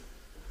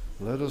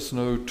Let us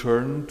now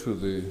turn to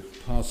the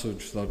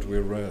passage that we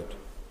read.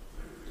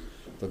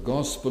 The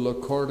Gospel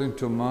according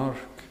to Mark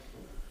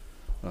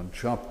and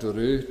chapter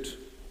 8,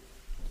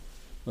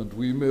 and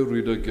we may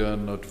read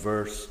again at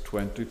verse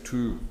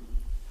 22.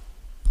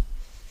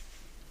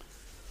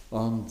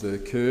 And they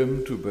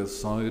came to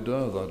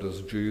Bethsaida, that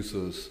is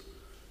Jesus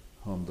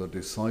and the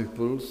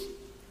disciples,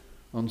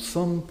 and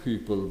some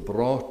people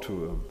brought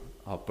to him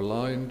a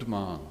blind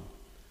man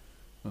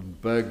and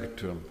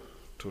begged him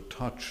to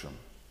touch him.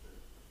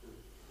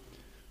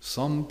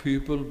 Some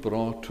people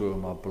brought to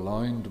him a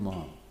blind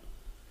man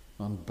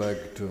and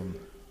begged him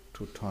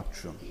to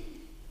touch him.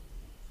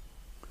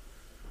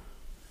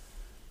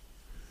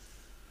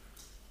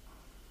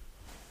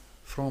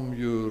 From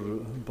your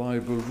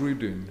Bible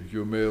reading,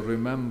 you may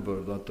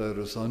remember that there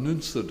is an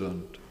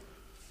incident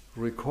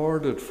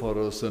recorded for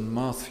us in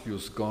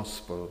Matthew's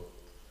Gospel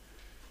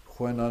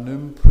when an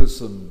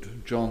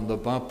imprisoned John the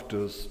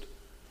Baptist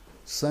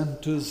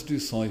sent his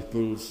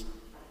disciples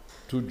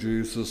to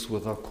Jesus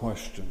with a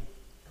question.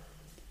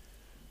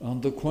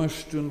 And the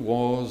question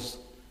was,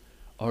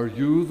 "Are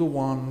you the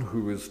one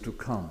who is to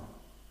come,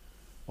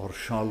 or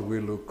shall we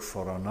look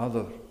for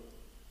another?"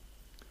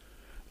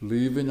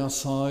 Leaving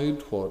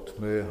aside what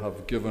may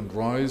have given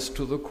rise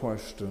to the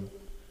question,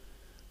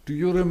 do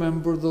you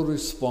remember the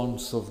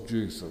response of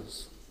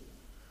Jesus?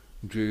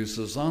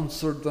 Jesus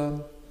answered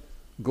them,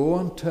 "Go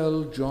and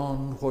tell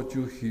John what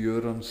you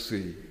hear and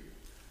see.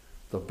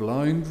 The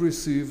blind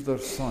receive their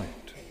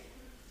sight,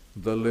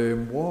 the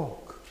lame walk,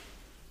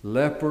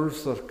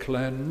 lepers are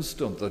cleansed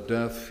and the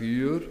deaf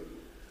hear,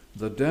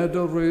 the dead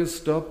are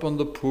raised up and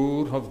the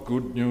poor have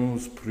good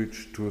news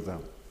preached to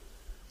them.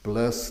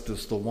 Blessed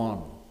is the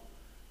one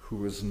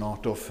who is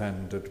not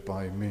offended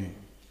by me."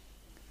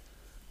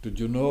 Did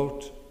you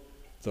note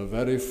the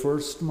very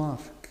first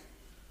mark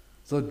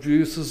that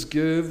Jesus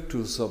gave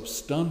to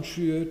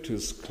substantiate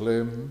his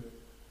claim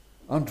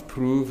and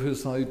prove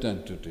his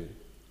identity?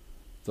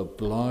 The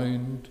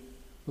blind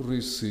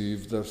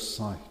receive their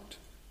sight.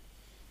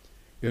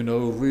 In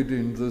our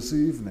reading this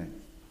evening,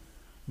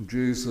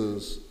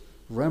 Jesus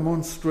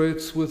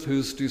remonstrates with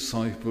his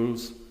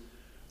disciples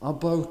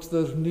about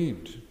their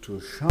need to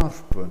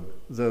sharpen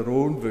their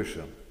own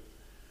vision.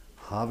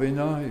 Having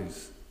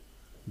eyes,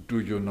 do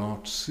you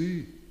not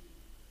see?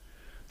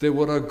 They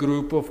were a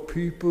group of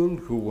people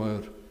who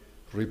were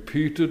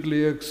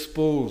repeatedly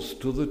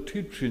exposed to the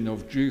teaching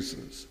of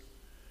Jesus,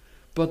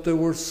 but they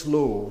were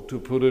slow to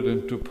put it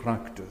into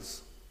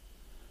practice.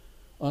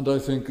 And I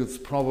think it's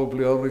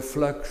probably a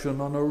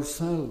reflection on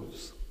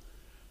ourselves,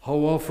 how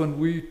often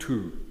we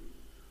too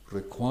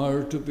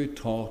require to be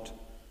taught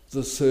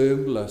the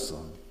same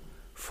lesson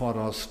for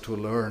us to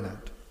learn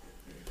it.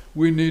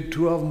 We need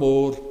to have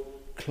more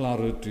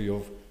clarity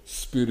of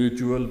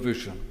spiritual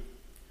vision.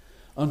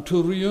 And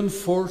to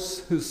reinforce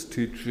his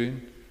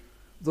teaching,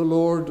 the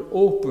Lord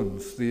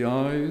opens the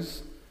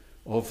eyes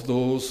of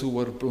those who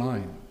were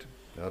blind.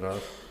 There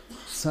are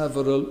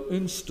several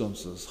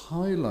instances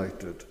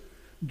highlighted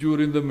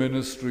during the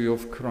ministry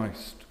of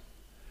Christ.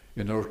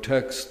 In our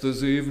text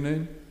this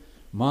evening,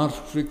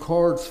 Mark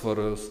records for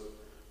us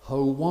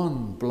how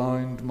one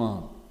blind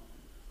man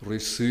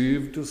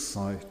received his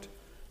sight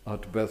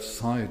at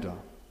Bethsaida.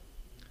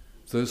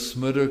 This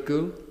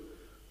miracle,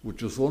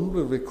 which is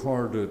only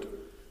recorded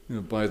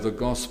by the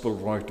Gospel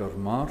writer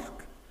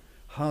Mark,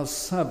 has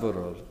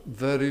several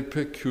very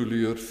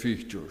peculiar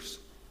features.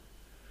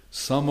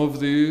 Some of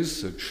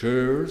these it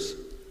shares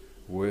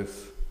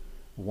with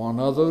one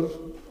other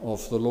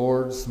of the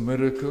Lord's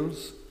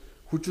miracles,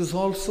 which is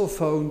also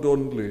found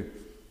only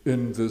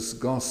in this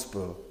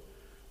Gospel,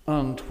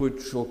 and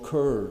which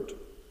occurred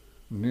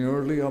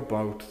nearly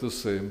about the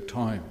same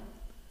time.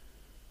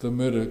 The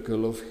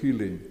miracle of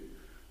healing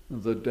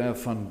the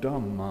deaf and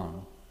dumb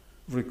man,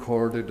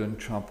 recorded in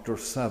chapter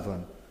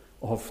 7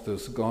 of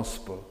this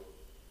Gospel.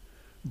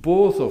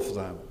 Both of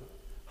them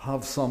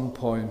have some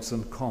points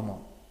in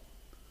common.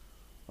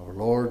 Our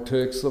Lord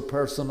takes the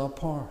person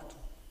apart,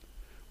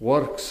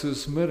 works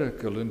his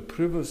miracle in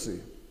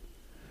privacy,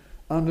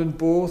 and in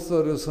both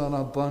there is an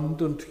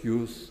abundant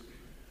use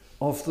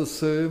of the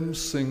same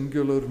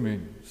singular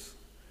means,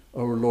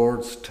 our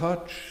Lord's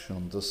touch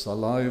on the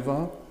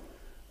saliva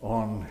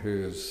on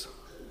his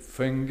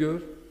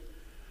finger,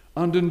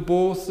 and in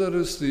both there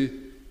is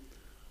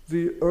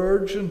the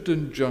urgent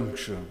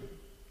injunction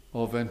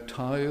of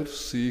entire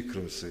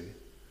secrecy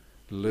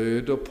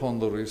laid upon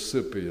the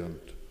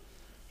recipient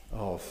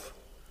of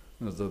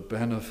the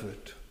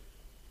benefit.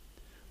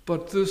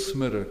 But this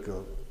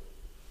miracle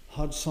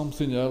had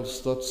something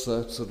else that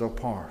sets it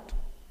apart,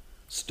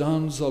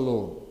 stands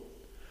alone,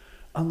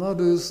 and that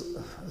is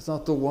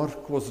that the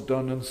work was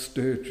done in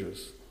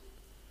stages.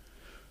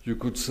 You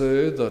could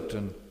say that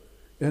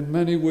in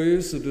many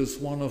ways it is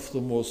one of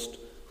the most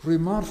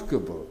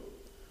remarkable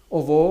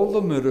of all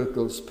the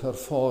miracles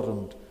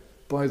performed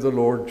by the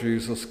Lord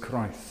Jesus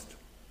Christ.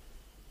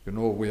 You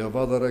know, we have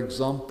other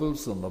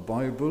examples in the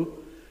Bible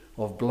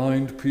of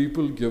blind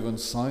people given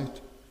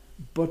sight,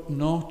 but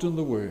not in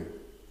the way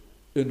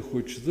in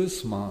which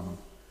this man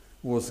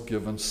was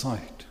given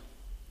sight.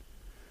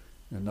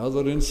 In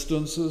other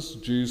instances,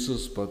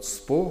 Jesus but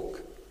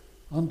spoke,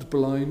 and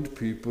blind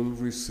people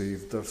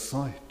received their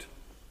sight.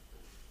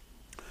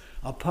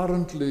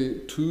 Apparently,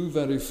 two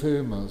very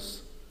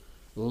famous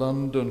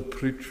London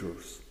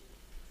preachers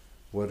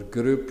were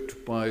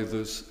gripped by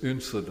this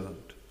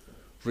incident,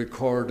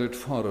 recorded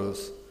for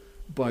us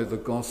by the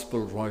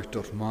Gospel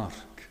writer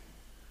Mark.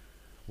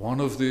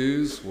 One of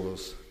these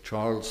was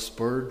Charles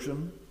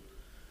Spurgeon,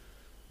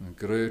 a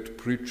great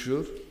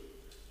preacher.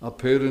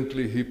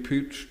 Apparently, he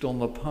preached on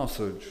the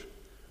passage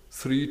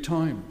 3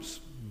 times.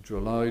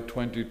 July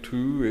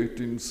 22,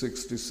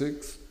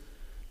 1866,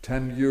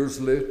 10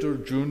 years later,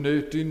 June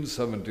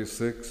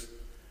 1876,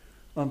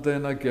 and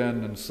then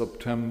again in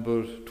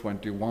September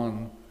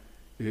 21,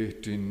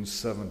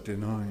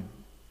 1879.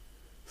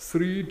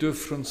 3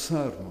 different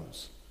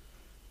sermons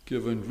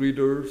given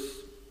readers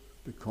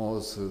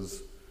because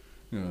his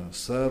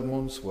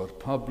sermons were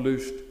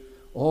published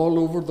all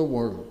over the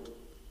world,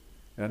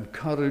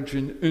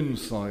 encouraging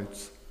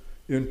insights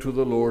into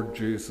the Lord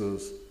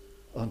Jesus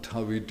and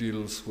how he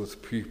deals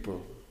with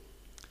people.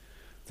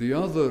 The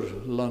other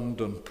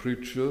London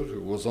preacher,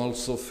 who was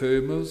also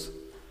famous,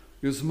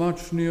 is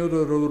much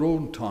nearer our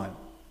own time,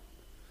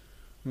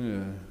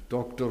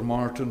 Dr.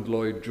 Martin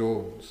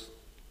Lloyd-Jones.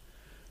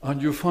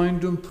 And you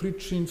find him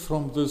preaching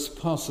from this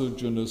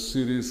passage in a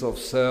series of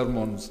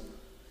sermons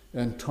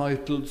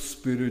entitled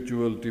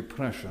Spiritual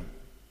Depression.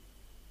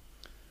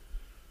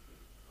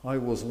 I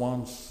was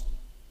once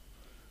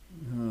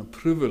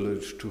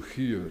privileged to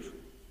hear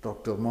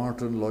Dr.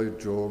 Martin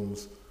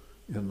Lloyd-Jones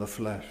in the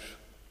flesh.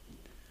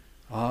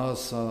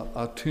 As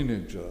a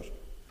teenager,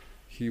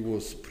 he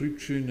was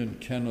preaching in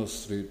Kenner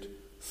Street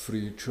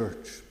Free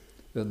Church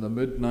in the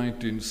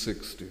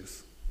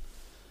mid-1960s.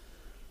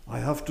 I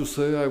have to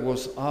say I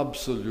was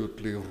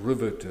absolutely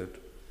riveted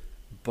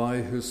by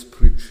his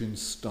preaching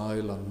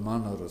style and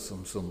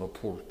mannerisms in the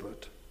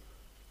pulpit.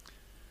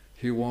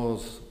 He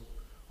was,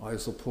 I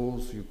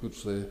suppose you could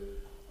say,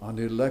 an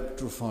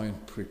electrifying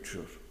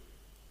preacher.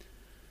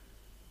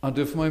 And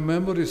if my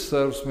memory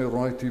serves me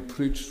right, he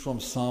preached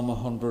from Psalm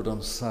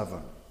 107.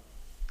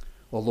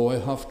 Although I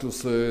have to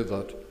say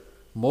that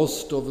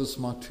most of his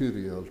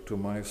material, to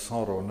my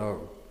sorrow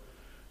now,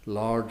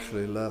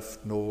 largely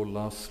left no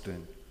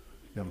lasting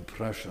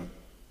impression.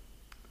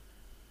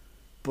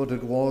 But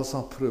it was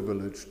a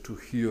privilege to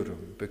hear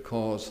him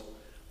because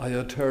I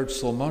had heard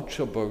so much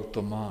about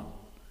the man.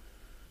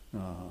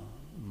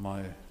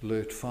 My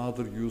late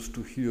father used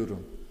to hear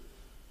him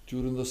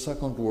during the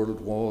Second World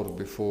War,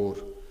 before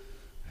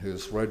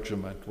his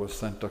regiment was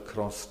sent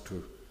across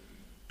to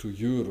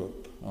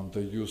Europe, and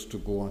they used to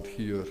go and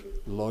hear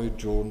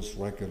Lloyd-Jones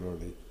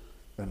regularly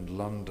in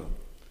London.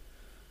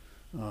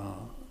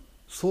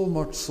 So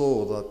much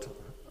so that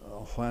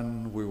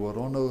when we were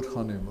on our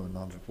honeymoon,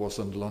 and it was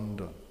in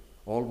London,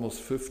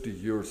 almost 50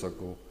 years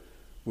ago,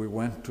 we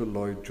went to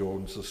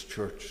Lloyd-Jones's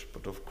church,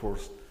 but of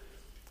course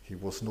he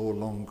was no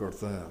longer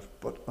there.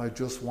 But I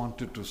just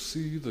wanted to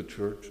see the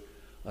church.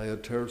 I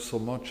had heard so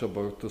much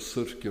about the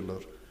circular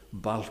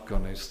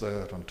balconies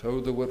there and how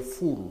they were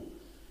full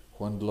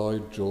when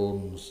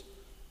Lloyd-Jones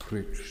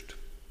preached.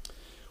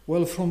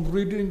 Well, from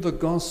reading the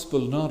gospel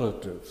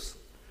narratives,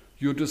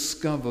 you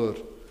discover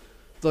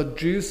that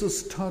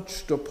Jesus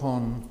touched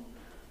upon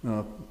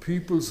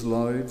people's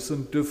lives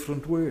in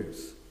different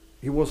ways.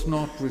 He was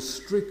not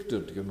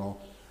restricted,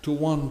 to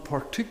one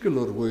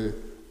particular way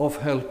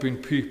of helping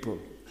people.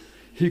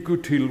 He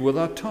could heal with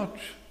a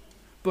touch,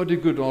 but he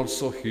could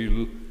also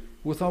heal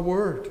with a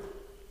word.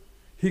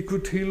 He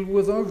could heal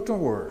without a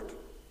word.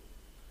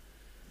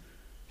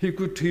 He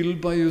could heal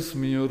by his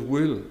mere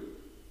will.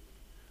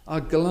 A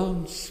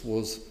glance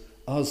was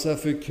as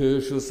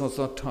efficacious as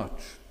a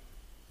touch.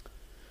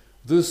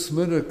 This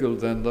miracle,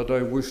 then, that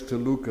I wish to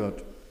look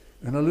at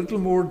in a little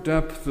more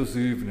depth this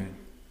evening,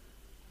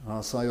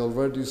 as I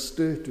already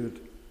stated,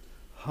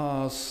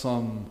 has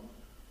some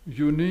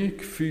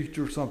unique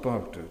features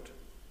about it,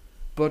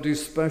 but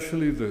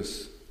especially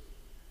this,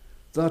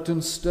 that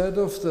instead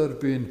of there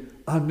being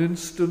an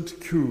instant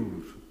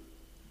cure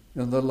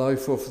in the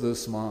life of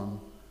this man,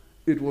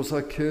 it was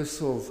a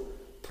case of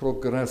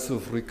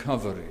progressive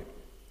recovery.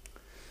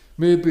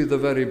 Maybe the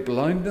very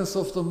blindness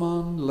of the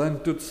man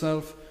lent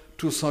itself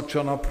to such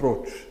an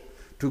approach,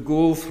 to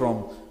go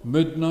from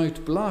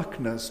midnight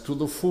blackness to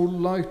the full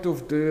light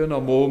of day in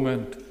a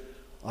moment,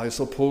 I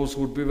suppose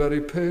would be very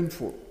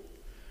painful.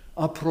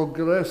 A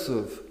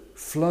progressive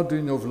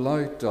flooding of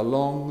light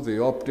along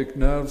the optic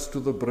nerves to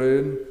the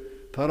brain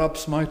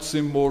perhaps might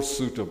seem more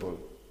suitable.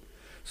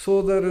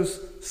 So there is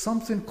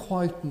something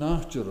quite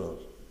natural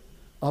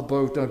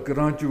about a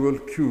gradual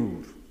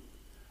cure,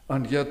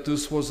 and yet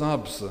this was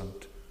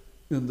absent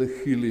in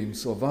the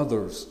healings of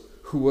others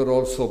who were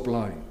also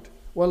blind.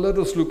 Well, let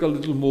us look a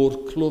little more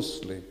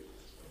closely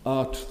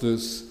at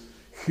this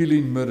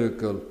healing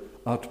miracle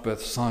at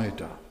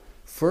Bethsaida.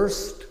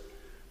 First,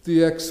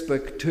 the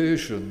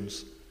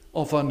expectations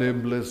of a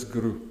nameless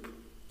group.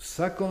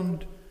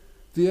 Second,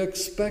 the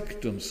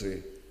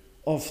expectancy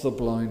of the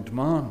blind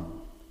man.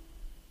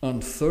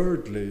 And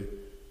thirdly,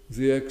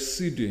 the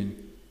exceeding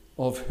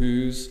of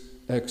his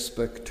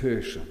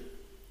expectation.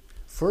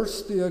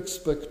 First, the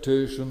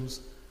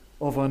expectations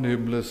of a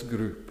nameless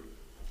group.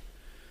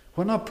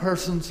 When a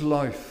person's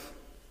life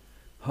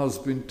has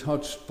been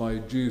touched by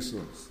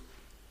Jesus,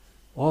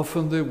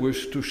 often they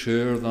wish to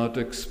share that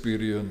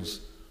experience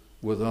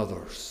with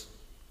others.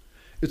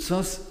 It's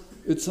as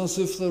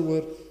if there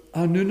were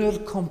an inner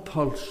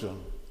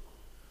compulsion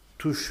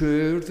to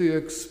share the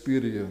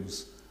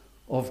experience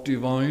of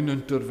divine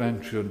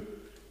intervention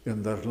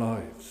in their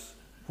lives.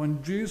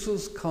 When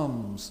Jesus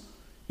comes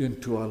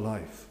into a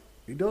life,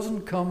 he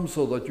doesn't come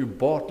so that you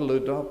bottle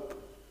it up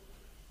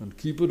and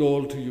keep it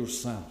all to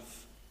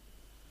yourself.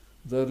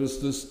 There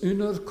is this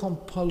inner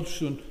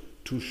compulsion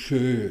to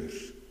share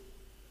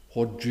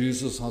what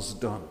Jesus has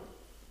done.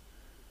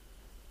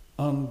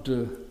 And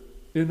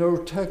in our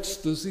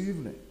text this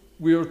evening,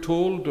 we are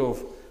told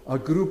of a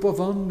group of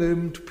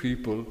unnamed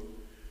people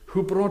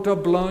who brought a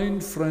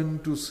blind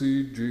friend to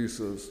see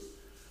Jesus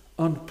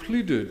and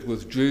pleaded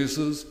with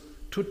Jesus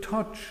to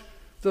touch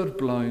their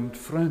blind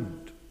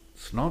friend.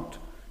 It's not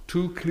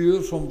too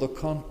clear from the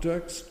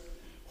context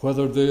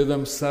whether they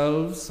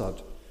themselves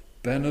had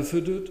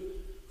benefited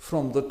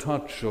from the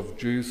touch of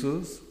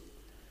Jesus.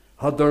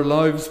 Had their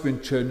lives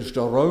been changed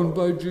around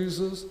by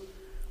Jesus,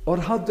 or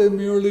had they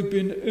merely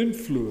been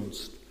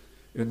influenced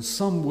in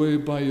some way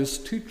by his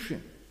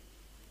teaching?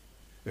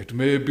 It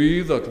may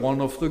be that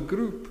one of the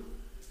group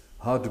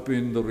had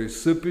been the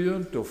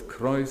recipient of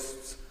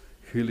Christ's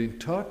healing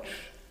touch,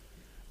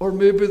 or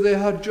maybe they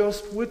had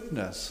just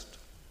witnessed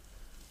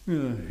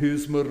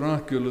his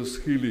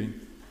miraculous healing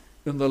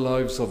in the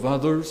lives of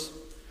others,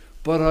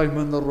 but I'm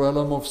in the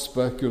realm of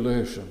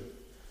speculation,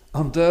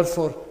 and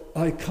therefore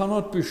I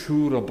cannot be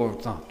sure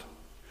about that.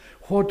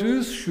 What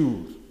is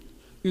sure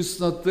is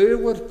that they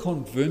were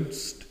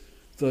convinced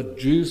that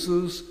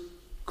Jesus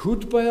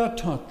could, by a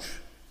touch,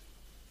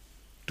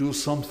 do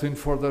something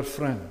for their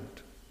friend.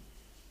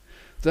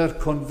 Their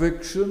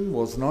conviction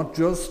was not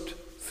just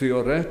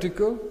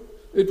theoretical,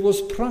 it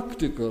was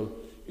practical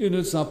in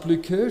its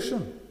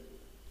application.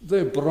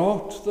 They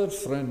brought their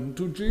friend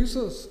to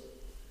Jesus.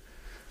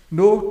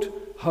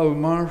 Note how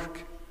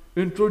Mark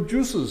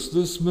introduces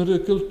this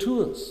miracle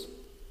to us.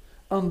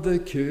 And they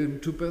came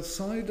to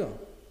Bethsaida.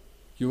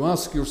 You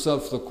ask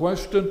yourself the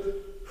question,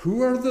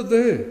 who are the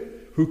they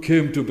who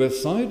came to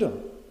Bethsaida?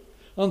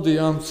 And the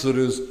answer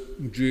is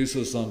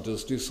Jesus and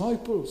his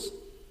disciples.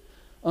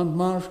 And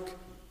Mark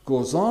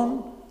goes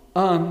on,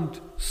 and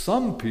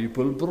some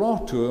people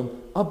brought to him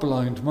a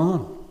blind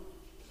man.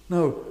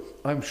 Now,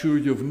 I'm sure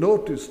you've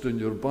noticed in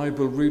your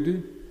Bible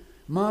reading,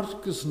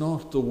 Mark is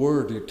not the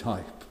wordy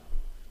type.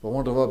 For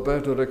want of a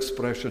better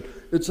expression,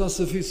 it's as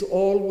if he's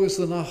always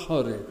in a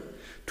hurry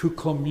to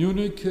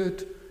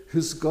communicate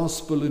his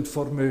gospel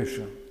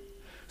information.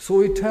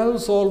 So he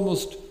tells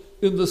almost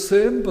in the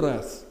same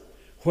breath,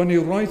 when he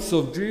writes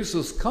of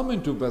Jesus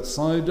coming to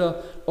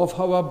Bethsaida, of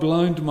how a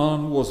blind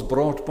man was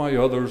brought by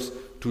others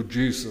to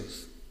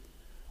Jesus.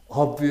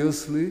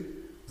 Obviously,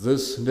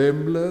 this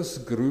nameless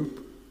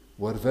group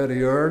were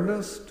very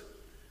earnest,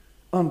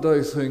 and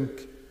I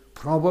think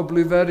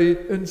probably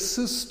very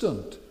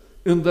insistent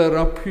in their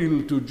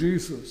appeal to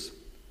Jesus.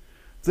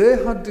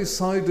 They had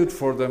decided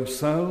for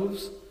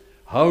themselves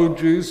how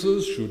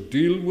Jesus should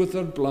deal with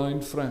their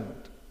blind friend.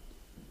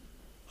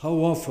 How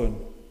often,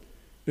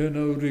 in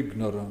our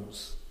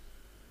ignorance,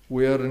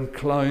 we are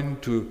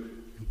inclined to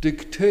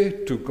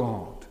dictate to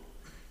God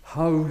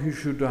how he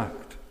should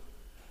act,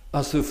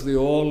 as if the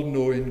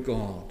all-knowing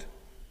God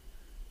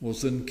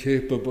was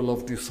incapable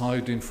of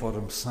deciding for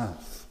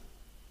himself.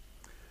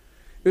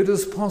 It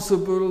is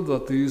possible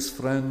that these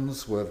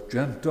friends were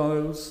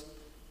Gentiles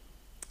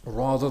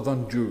rather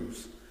than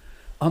Jews.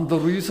 And the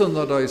reason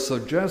that I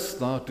suggest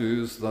that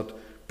is that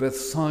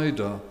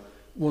Bethsaida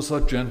was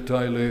a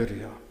Gentile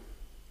area.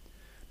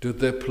 Did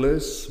they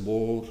place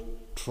more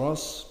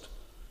trust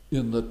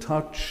in the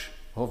touch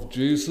of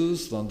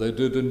Jesus than they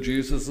did in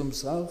Jesus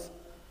himself?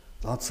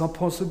 That's a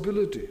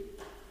possibility.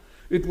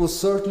 It was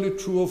certainly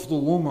true of the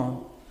woman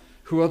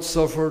who had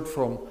suffered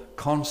from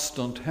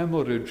constant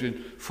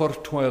hemorrhaging for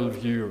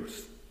 12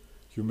 years.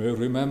 You may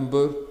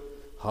remember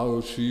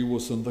how she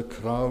was in the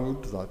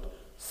crowd that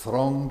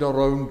thronged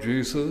around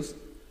Jesus,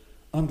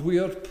 and we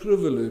are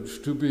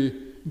privileged to be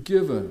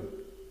given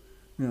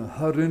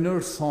her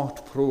inner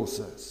thought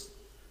process.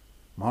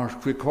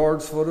 Mark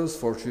records for us,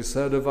 for she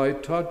said, if I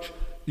touch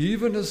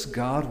even his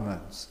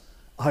garments,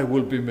 I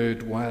will be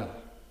made well.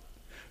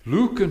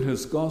 Luke in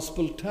his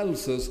gospel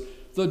tells us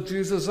that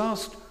Jesus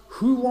asked,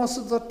 who was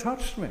it that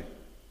touched me?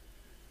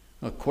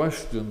 A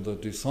question the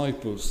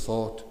disciples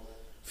thought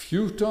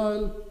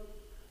futile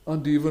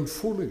and even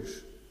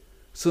foolish,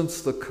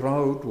 since the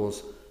crowd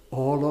was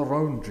all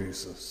around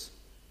Jesus.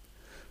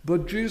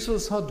 But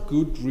Jesus had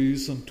good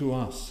reason to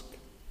ask.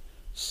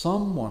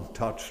 Someone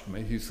touched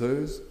me, he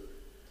says,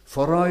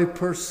 for I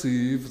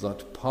perceive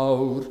that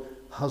power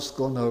has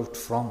gone out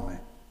from me.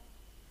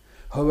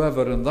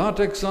 However, in that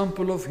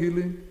example of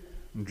healing,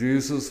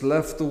 Jesus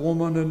left the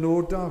woman in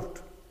no doubt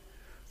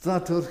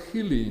that her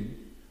healing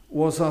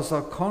was as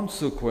a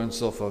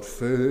consequence of her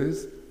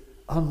faith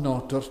and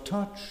not her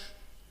touch.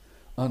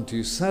 And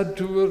he said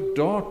to her,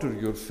 Daughter,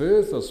 your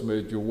faith has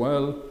made you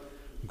well.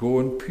 Go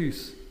in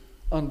peace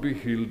and be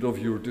healed of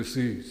your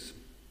disease.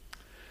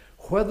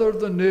 Whether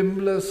the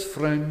nameless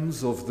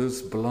friends of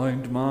this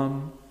blind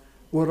man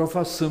were of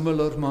a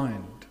similar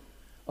mind,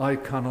 I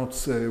cannot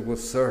say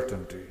with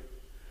certainty,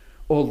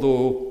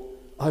 although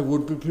I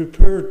would be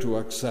prepared to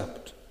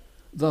accept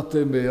that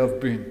they may have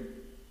been.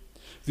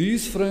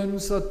 These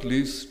friends at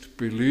least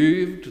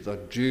believed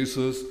that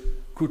Jesus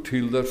could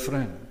heal their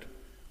friend,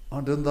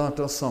 and in that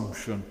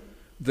assumption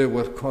they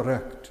were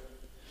correct.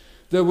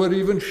 They were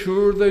even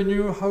sure they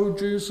knew how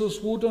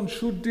Jesus would and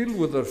should deal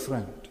with their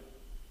friend.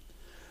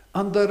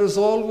 And there is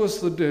always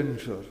the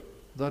danger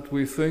that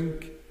we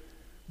think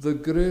the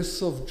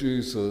grace of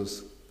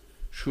Jesus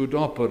should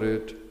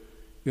operate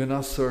in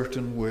a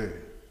certain way.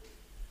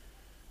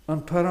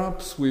 And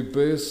perhaps we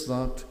base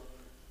that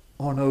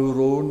on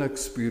our own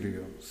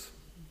experience.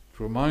 It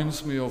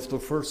reminds me of the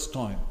first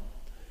time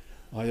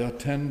I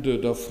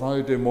attended a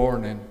Friday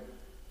morning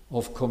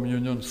of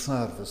communion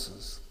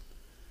services.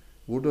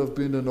 Would have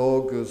been in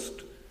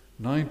August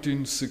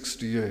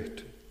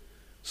 1968,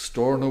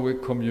 Stornoway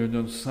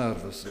Communion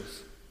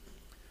Services.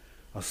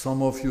 As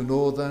some of you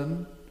know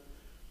then,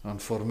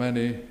 and for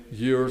many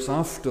years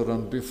after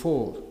and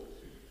before,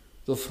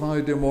 the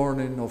Friday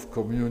morning of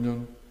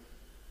communion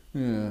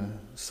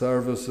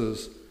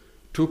services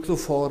took the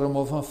form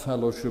of a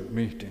fellowship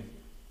meeting.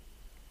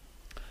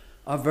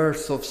 A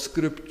verse of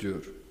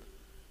scripture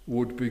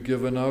would be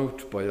given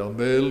out by a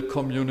male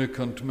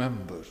communicant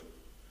member.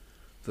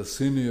 The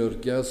senior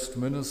guest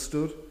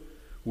minister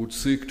would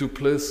seek to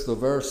place the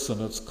verse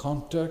in its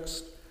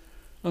context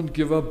and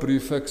give a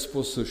brief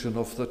exposition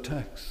of the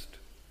text.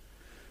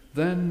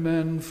 Then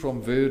men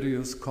from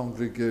various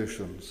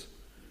congregations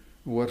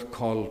were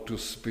called to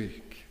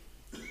speak.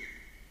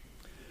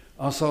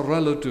 As a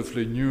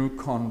relatively new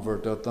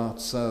convert at that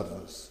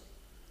service,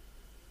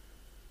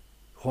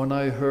 when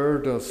I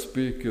heard a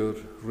speaker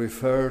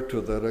refer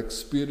to their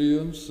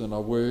experience in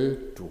a way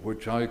to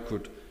which I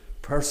could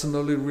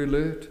personally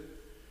relate,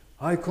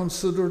 I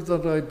considered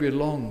that I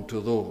belonged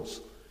to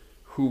those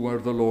who were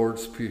the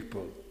Lord's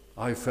people.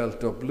 I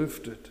felt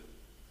uplifted.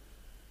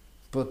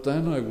 But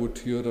then I would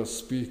hear a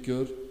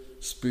speaker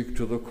speak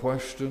to the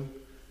question,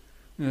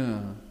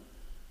 to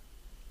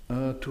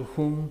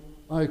whom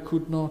I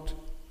could not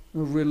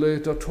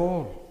relate at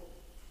all,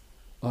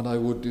 and I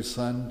would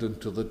descend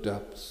into the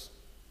depths.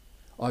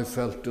 I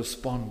felt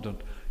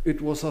despondent.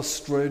 It was a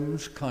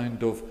strange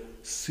kind of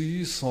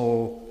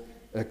seesaw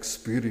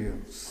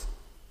experience.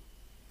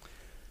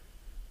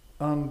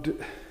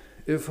 And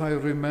if I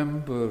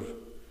remember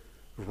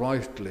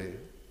rightly,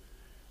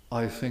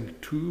 I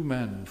think 2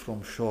 men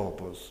from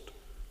Shawbost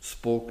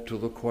spoke to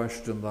the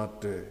question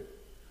that day,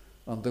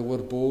 and they were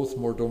both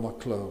Murdo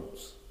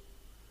MacLeods.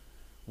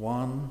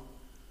 One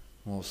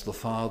was the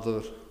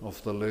father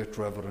of the late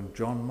Reverend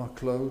John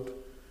MacLeod,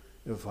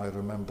 if I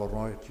remember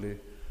rightly,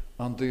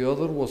 and the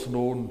other was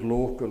known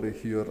locally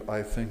here,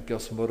 I think,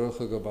 as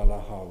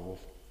Murruchaga,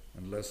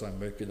 unless I'm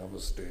making a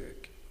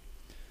mistake,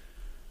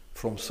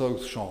 from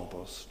South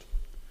Shawbost.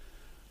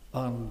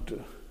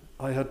 And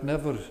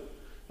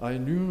I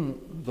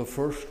knew the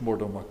first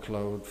Murdo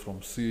MacLeod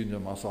from seeing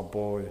him as a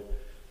boy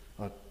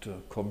at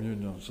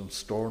communions in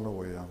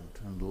Stornoway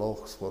and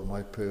Lochs, where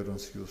my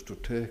parents used to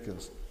take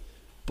us.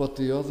 But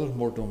the other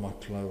Murdo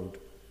MacLeod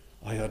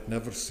I had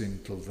never seen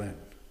till then.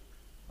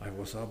 I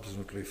was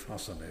absolutely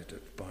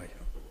fascinated by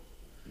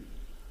him.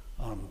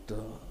 And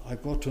I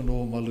got to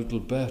know him a little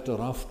better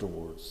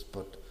afterwards,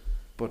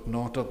 but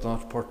not at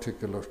that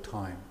particular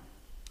time.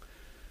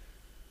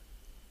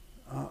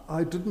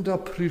 I didn't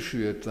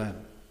appreciate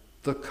then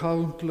the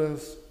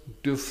countless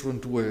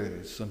different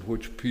ways in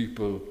which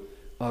people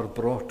are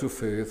brought to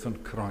faith in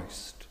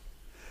Christ.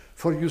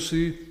 For you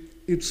see,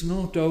 it's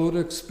not our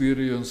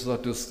experience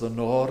that is the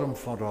norm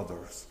for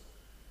others,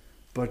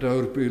 but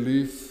our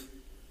belief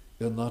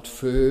in that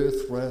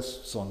faith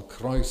rests on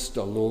Christ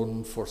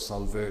alone for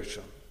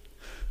salvation.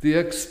 The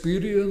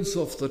experience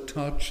of the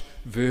touch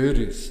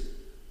varies,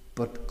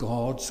 but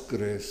God's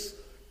grace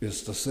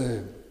is the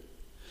same.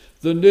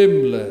 The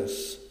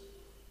nameless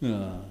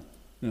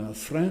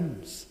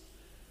friends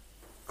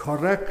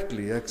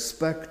correctly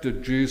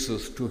expected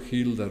Jesus to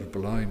heal their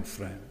blind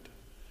friend,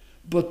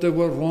 but they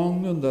were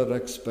wrong in their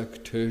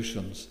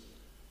expectations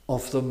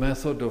of the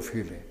method of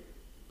healing.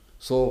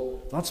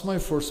 So that's my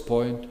first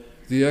point,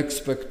 the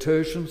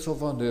expectations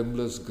of a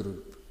nameless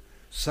group.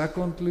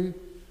 Secondly,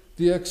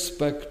 the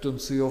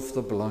expectancy of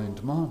the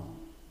blind man.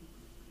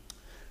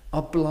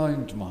 A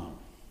blind man,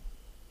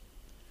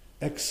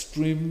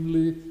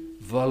 extremely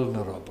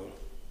vulnerable,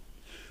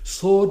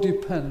 so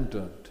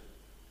dependent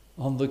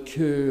on the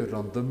care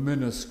and the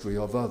ministry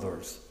of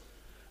others,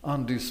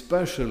 and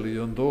especially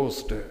in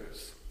those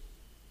days.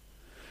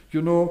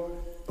 You know,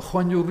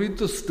 when you read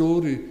the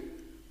story,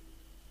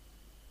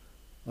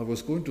 I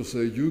was going to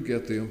say you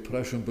get the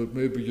impression, but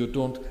maybe you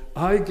don't.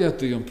 I get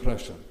the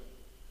impression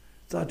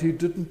that he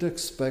didn't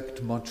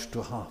expect much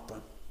to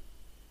happen.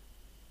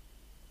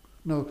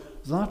 Now,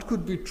 that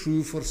could be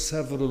true for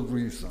several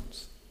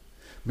reasons.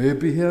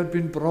 Maybe he had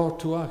been brought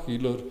to a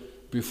healer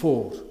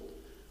before,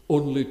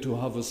 only to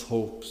have his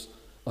hopes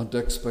and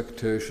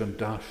expectation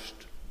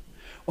dashed.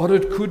 Or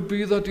it could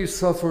be that he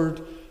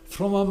suffered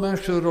from a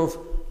measure of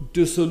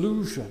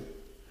disillusion,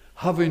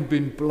 having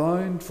been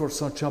blind for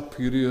such a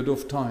period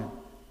of time.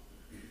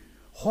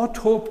 What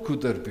hope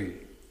could there be?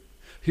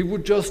 He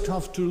would just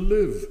have to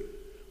live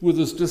with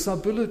his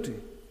disability.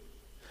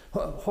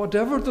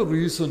 Whatever the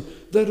reason,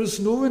 there is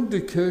no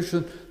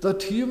indication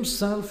that he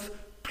himself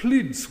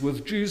pleads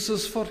with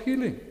Jesus for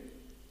healing.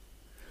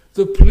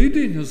 The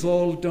pleading is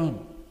all done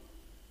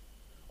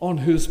on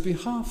his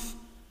behalf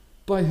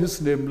by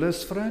his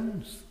nameless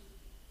friends.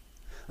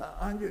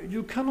 And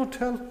you cannot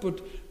help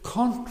but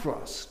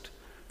contrast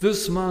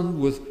this man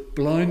with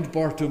blind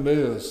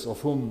Bartimaeus,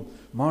 of whom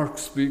Mark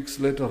speaks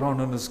later on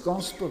in his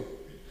gospel.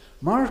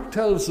 Mark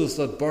tells us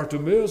that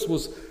Bartimaeus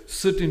was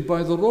sitting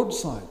by the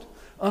roadside,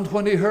 and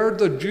when he heard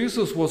that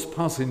Jesus was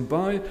passing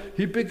by,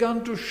 he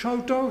began to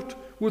shout out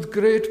with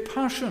great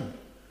passion,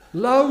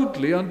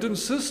 loudly and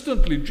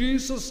insistently,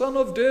 "Jesus, Son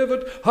of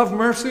David, have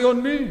mercy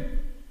on me."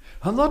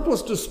 And that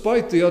was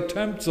despite the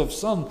attempts of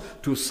some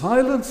to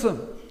silence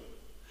him.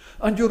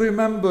 And you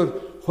remember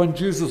when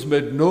Jesus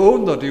made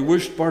known that he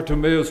wished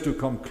Bartimaeus to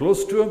come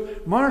close to him,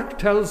 Mark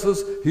tells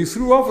us he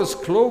threw off his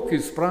cloak, he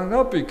sprang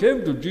up, he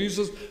came to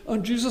Jesus,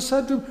 and Jesus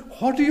said to him,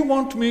 "What do you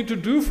want me to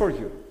do for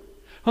you?"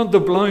 And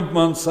the blind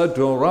man said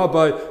to him,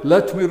 "Rabbi,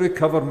 let me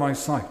recover my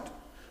sight."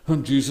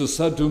 And Jesus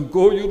said to him,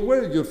 "Go your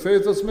way, your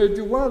faith has made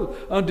you well."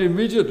 And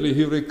immediately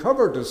he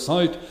recovered his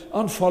sight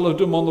and followed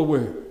him on the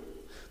way.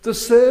 The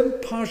same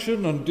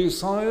passion and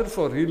desire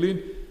for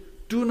healing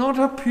do not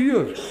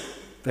appear.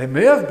 They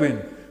may have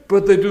been,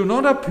 but they do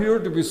not appear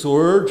to be so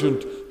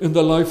urgent in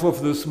the life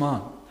of this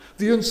man.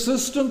 The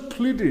insistent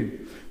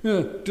pleading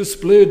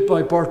displayed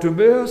by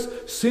Bartimaeus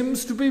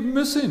seems to be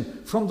missing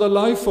from the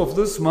life of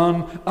this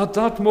man at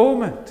that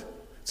moment.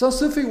 It's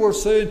as if he were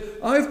saying,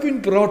 "I've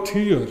been brought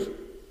here,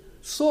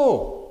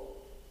 so."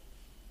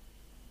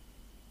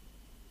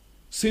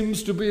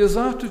 Seems to be his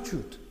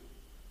attitude.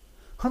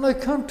 And I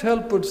can't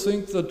help but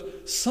think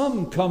that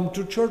some come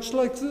to church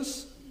like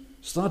this.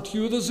 Is that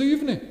you this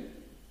evening?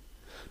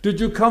 Did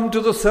you come to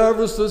the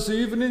service this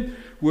evening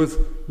with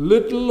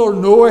little or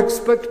no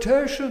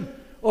expectation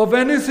of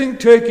anything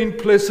taking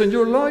place in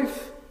your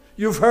life?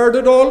 You've heard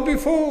it all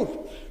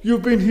before.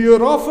 You've been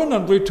here often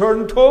and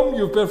returned home.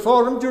 You've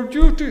performed your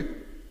duty.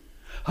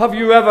 Have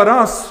you ever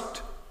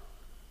asked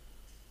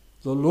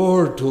the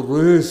Lord to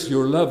raise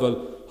your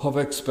level of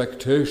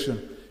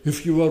expectation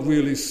if you are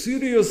really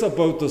serious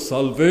about the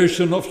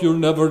salvation of your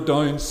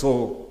never-dying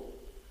soul?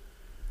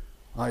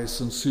 I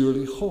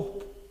sincerely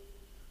hope,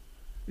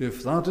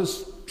 if that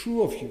is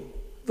true of you,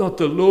 that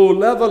the low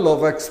level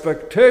of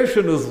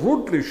expectation is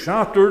rudely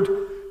shattered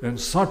in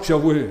such a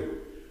way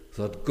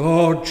that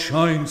God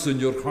shines in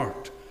your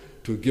heart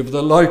to give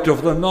the light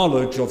of the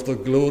knowledge of the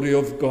glory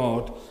of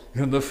God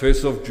in the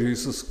face of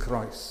Jesus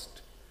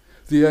Christ.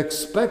 The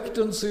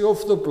expectancy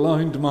of the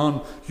blind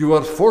man, you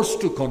are forced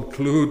to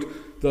conclude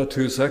that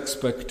his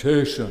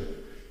expectation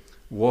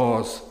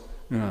was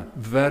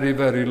very,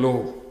 very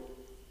low.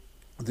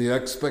 The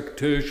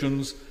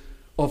expectations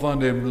of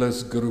an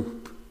aimless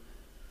group.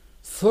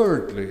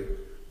 Thirdly,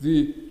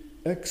 the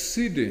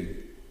exceeding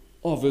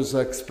of his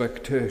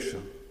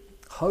expectation.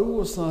 How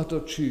was that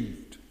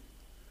achieved?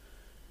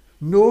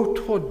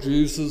 Note what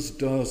Jesus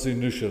does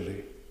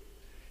initially.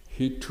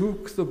 He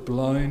took the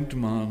blind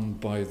man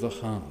by the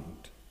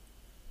hand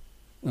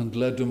and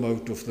led him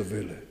out of the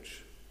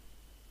village.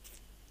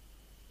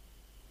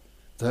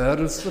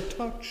 There is the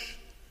touch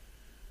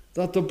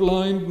that the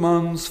blind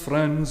man's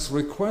friends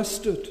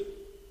requested.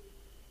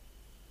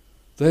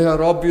 They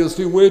are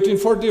obviously waiting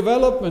for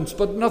developments,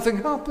 but nothing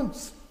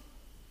happens.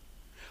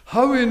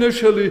 How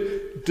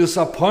initially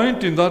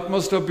disappointing that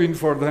must have been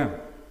for them.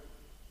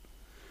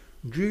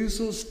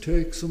 Jesus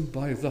takes him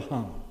by the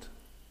hand.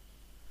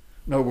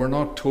 Now, we're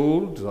not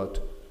told that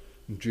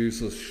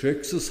Jesus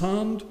shakes his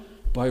hand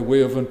by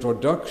way of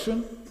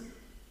introduction.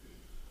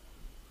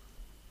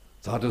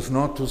 That is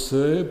not to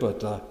say,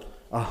 but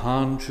a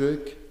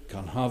handshake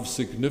can have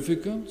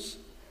significance.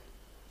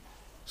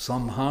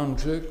 Some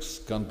handshakes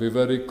can be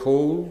very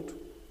cold.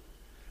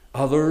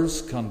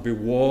 Others can be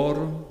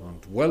warm and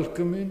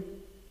welcoming.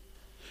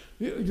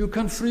 You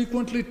can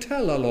frequently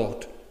tell a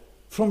lot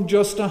from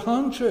just a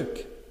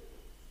handshake.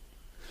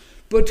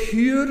 But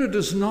here it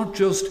is not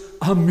just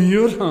a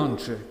mere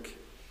handshake.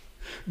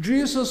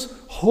 Jesus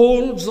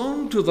holds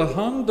on to the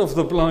hand of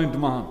the blind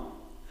man.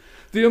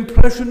 The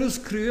impression is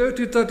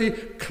created that he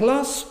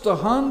clasped the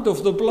hand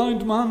of the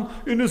blind man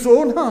in his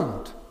own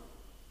hand.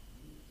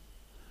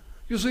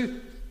 You see,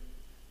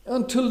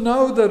 until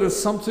now there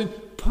is something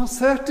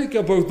pathetic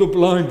about the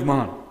blind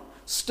man,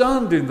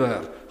 standing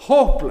there,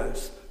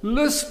 hopeless,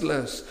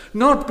 listless,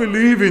 not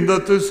believing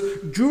that this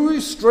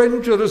Jewish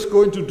stranger is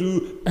going to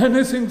do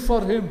anything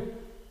for him.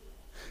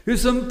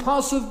 His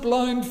impassive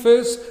blind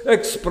face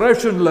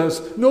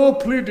expressionless, no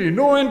pleading,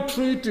 no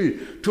entreaty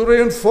to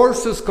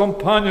reinforce his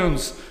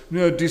companions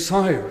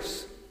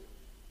desires.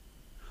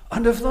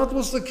 And if that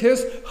was the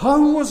case,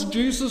 how was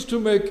Jesus to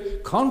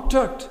make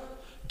contact,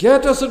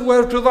 get, as it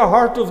were, to the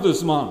heart of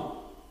this man?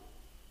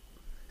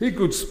 He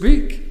could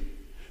speak,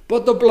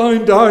 but the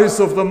blind eyes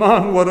of the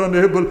man were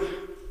unable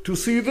to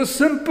see the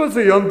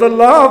sympathy and the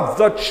love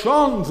that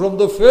shone from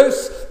the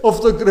face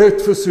of the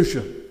great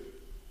physician.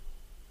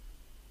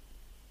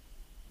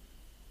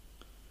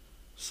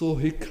 So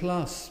he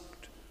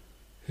clasped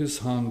his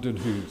hand in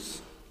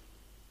his.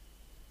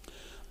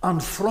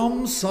 And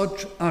from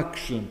such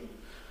action,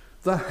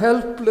 the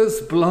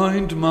helpless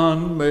blind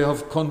man may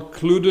have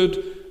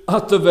concluded,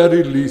 at the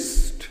very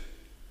least,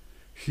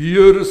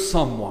 here is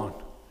someone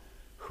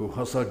who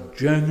has a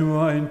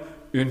genuine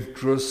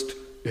interest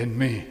in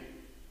me.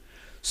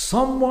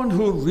 Someone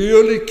who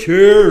really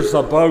cares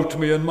about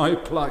me and my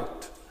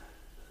plight.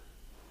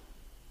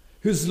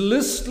 His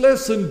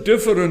listless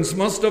indifference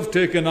must have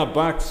taken a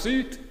back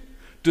seat,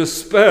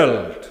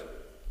 dispelled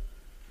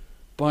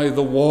by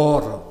the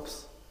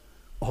warmth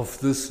of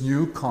this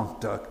new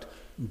contact.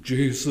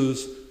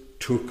 Jesus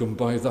took him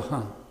by the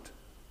hand.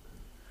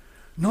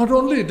 Not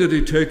only did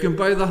he take him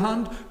by the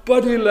hand,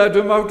 but he led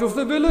him out of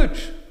the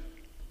village.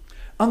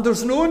 And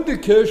there's no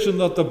indication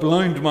that the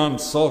blind man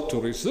sought to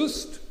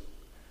resist.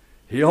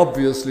 He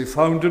obviously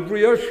found it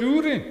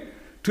reassuring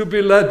to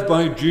be led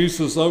by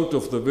Jesus out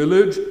of the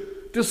village,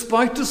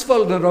 despite his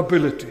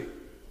vulnerability.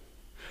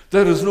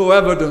 There is no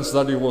evidence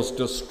that he was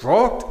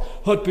distraught,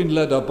 had been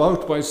led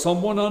about by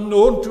someone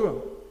unknown to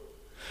him.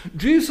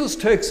 Jesus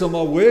takes him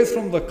away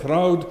from the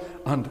crowd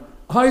and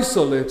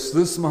isolates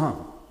this man.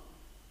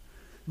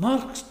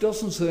 Mark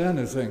doesn't say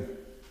anything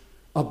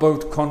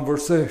about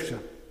conversation.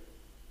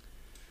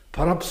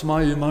 Perhaps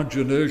my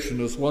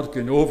imagination is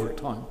working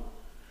overtime,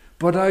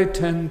 but I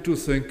tend to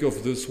think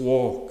of this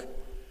walk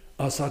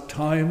as a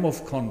time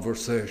of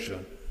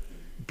conversation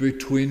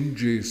between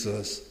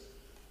Jesus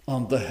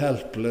and the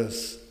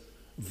helpless,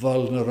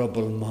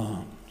 vulnerable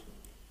man,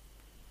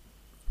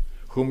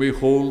 whom he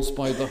holds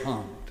by the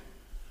hand.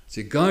 As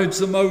he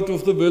guides him out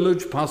of the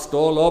village past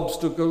all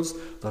obstacles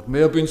that may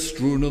have been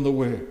strewn in the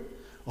way,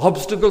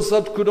 obstacles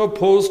that could have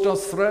posed a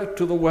threat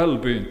to the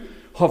well-being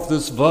of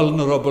this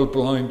vulnerable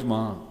blind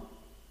man.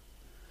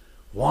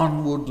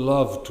 One would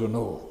love to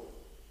know,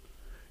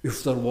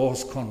 if there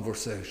was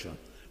conversation,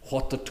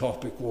 what the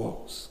topic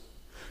was.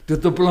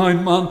 Did the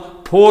blind man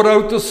pour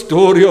out the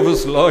story of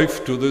his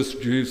life to this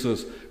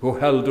Jesus who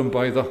held him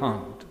by the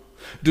hand?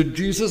 Did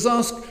Jesus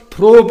ask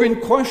probing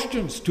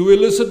questions to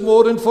elicit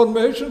more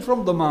information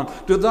from the man?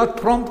 Did that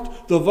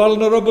prompt the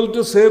vulnerable,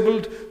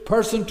 disabled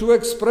person to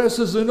express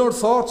his inner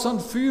thoughts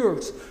and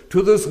fears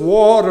to this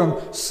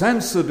warm,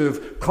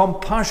 sensitive,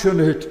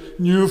 compassionate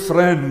new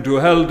friend who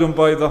held him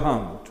by the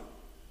hand?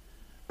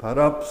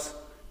 Perhaps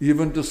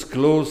even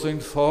disclosing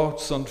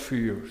thoughts and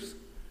fears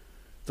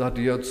that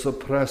he had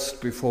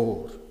suppressed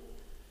before,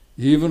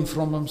 even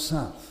from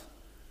himself,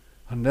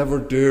 and never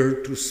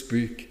dared to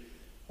speak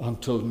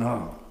until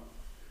now.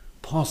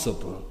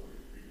 Possible,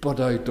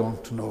 but I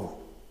don't know.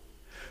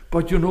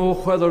 But you know,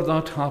 whether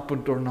that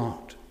happened or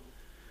not,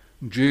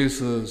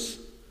 Jesus,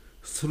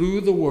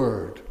 through the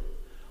Word,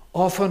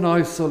 often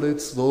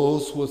isolates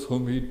those with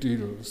whom he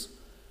deals,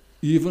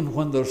 even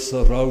when they're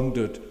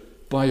surrounded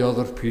by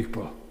other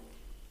people.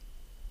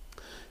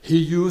 He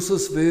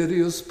uses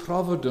various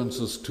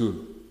providences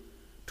to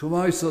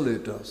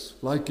isolate us,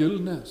 like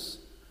illness,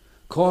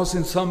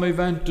 causing some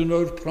event in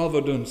our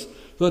providence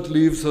that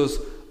leaves us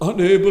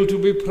unable to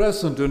be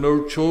present in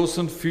our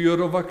chosen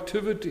sphere of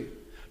activity.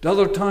 At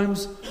other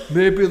times,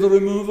 maybe the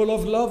removal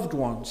of loved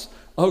ones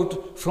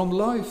out from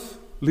life,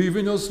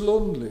 leaving us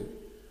lonely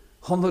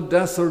on the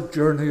desert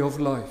journey of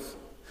life.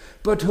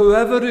 But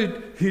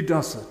however he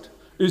does it,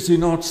 is he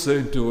not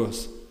saying to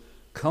us,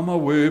 come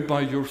away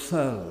by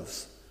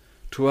yourselves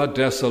to a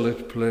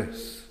desolate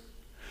place?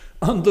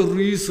 And the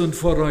reason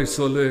for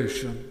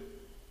isolation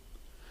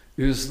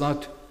is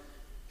that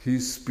he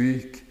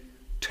speaks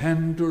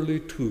tenderly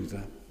to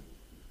them,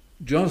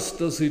 just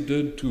as he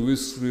did to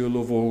Israel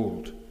of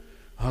old,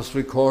 as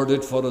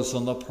recorded for us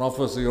in the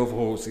prophecy of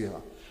Hosea.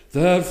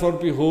 Therefore,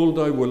 behold,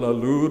 I will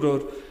allure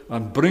her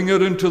and bring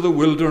her into the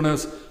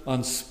wilderness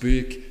and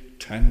speak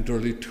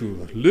tenderly to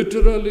her.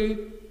 Literally,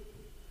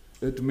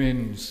 it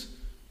means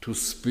to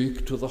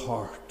speak to the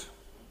heart.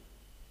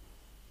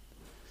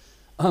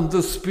 And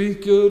the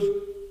speaker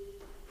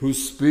who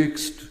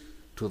speaks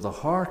to the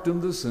heart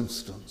in this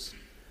instance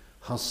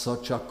has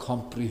such a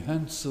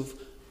comprehensive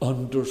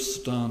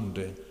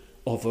understanding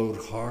of our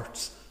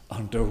hearts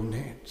and our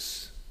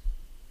needs.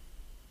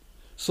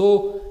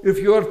 So, if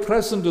you are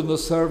present in the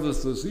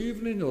service this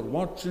evening, or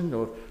watching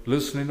or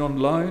listening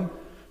online,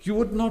 you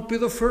would not be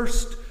the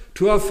first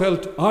to have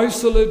felt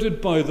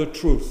isolated by the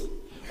truth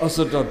as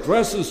it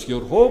addresses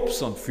your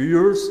hopes and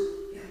fears,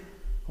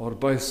 or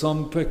by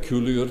some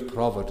peculiar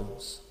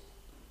providence.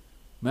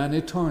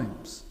 Many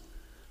times,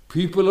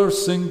 people are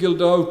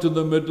singled out in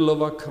the middle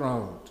of a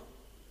crowd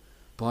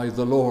by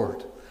the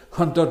Lord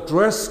and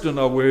addressed in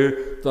a way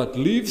that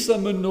leaves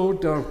them in no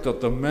doubt that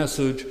the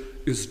message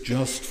is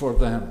just for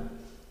them.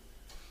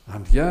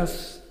 And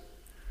yes,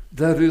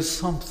 There is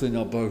something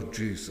about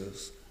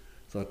Jesus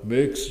that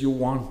makes you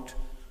want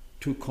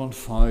to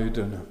confide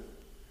in him.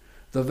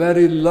 The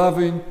very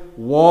loving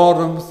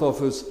warmth of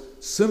his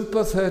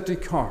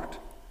sympathetic heart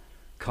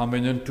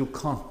coming into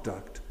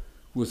contact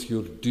with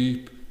your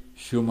deep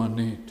human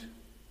need.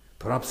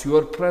 Perhaps you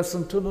are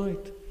present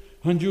tonight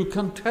and you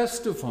can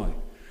testify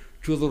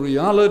to the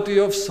reality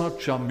of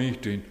such a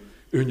meeting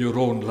in your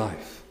own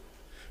life.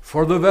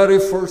 For the very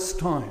first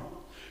time,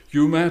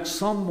 you met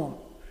someone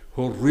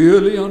who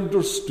really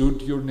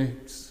understood your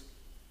needs.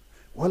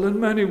 Well, in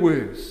many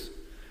ways,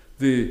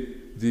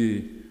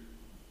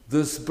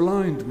 this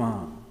blind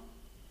man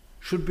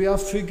should be a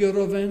figure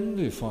of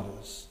envy for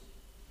us.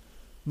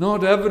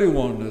 Not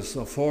everyone is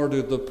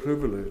afforded the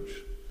privilege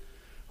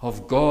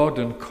of God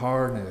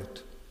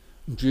incarnate,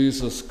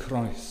 Jesus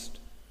Christ,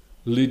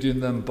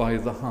 leading them by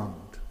the hand.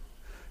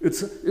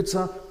 It's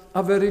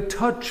a very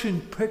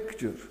touching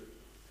picture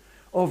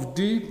of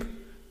deep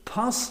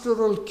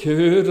pastoral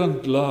care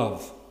and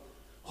love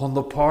on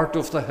the part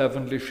of the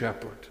heavenly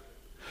shepherd.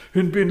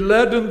 In being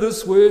led in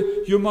this way,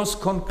 you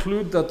must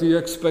conclude that the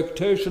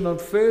expectation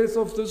and faith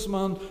of this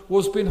man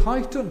was being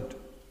heightened.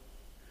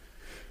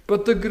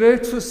 But the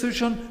great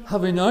physician,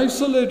 having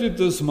isolated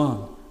this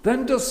man,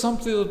 then does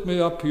something that may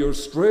appear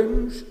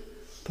strange,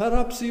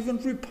 perhaps even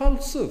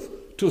repulsive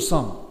to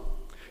some.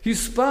 He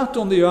spat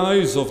on the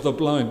eyes of the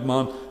blind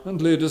man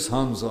and laid his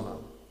hands on him.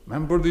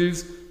 Remember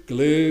these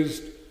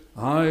glazed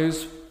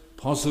eyes,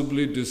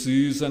 possibly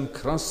disease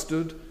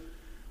encrusted,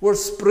 were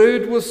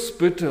sprayed with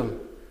spittle,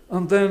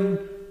 and then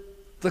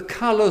the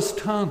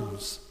calloused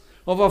hands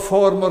of a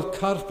former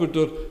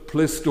carpenter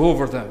placed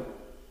over them.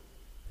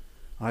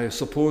 I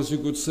suppose you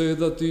could say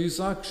that these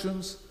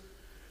actions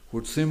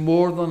would seem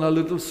more than a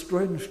little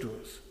strange to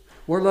us,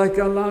 were like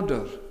a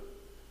ladder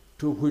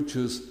to which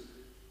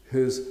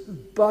his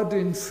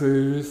budding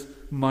faith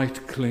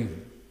might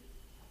cling.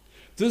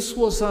 This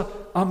was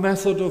a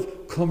method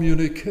of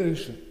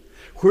communication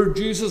where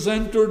Jesus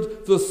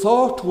entered the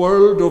thought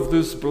world of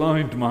this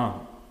blind man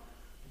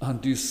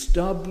and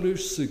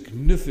established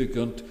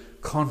significant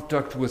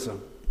contact with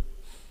him.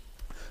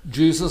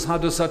 Jesus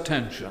had his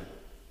attention.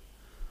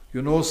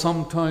 You know,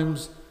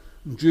 sometimes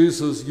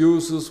Jesus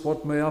uses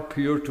what may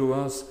appear to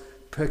us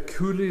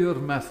peculiar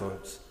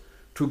methods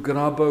to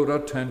grab our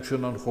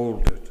attention and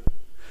hold it.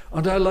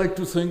 And I like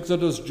to think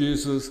that as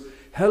Jesus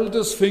held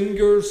his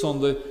fingers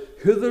on the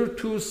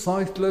hitherto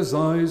sightless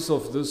eyes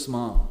of this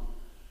man,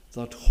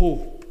 that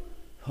hope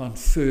and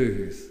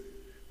faith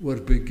were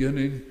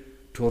beginning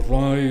to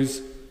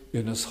rise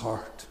in his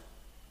heart.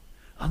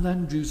 And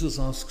then Jesus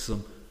asks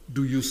him,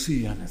 "Do you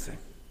see anything?"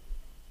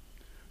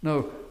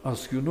 Now,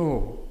 as you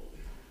know,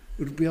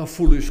 it would be a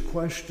foolish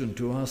question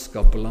to ask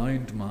a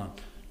blind man,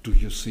 "Do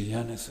you see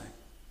anything?"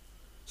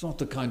 It's not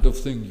the kind of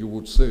thing you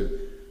would say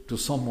to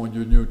someone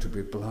you knew to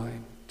be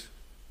blind.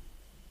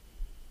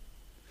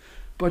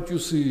 But you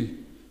see,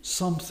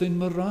 something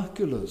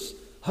miraculous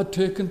had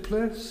taken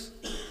place.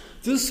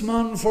 This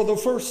man, for the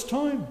first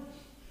time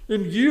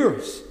in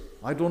years,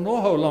 I don't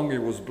know how long he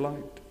was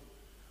blind,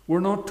 we're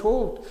not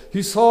told.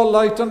 He saw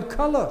light and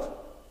color.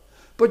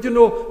 But you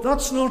know,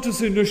 that's not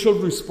his initial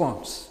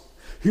response.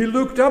 He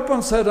looked up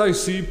and said, "I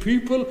see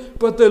people,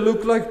 but they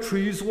look like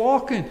trees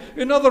walking."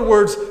 In other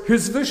words,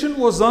 his vision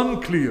was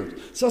unclear.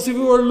 It's as if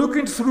he were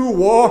looking through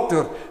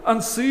water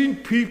and seeing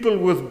people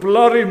with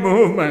blurry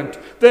movement.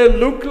 They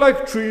look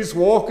like trees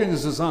walking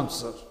is his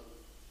answer.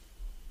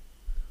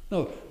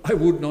 Now, I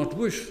would not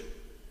wish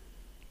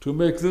to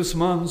make this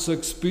man's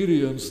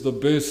experience the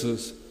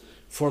basis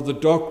for the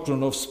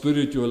doctrine of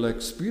spiritual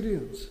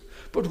experience.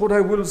 But what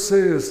I will say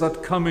is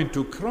that coming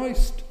to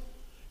Christ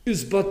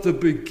is but the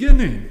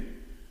beginning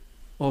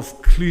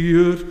of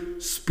clear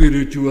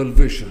spiritual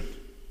vision.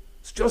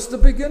 It's just the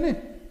beginning.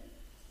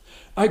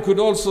 I could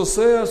also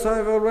say, as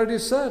I've already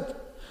said,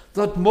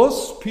 that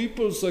most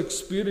people's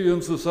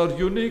experiences are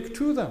unique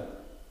to them.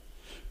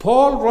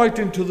 Paul,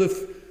 writing to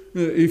the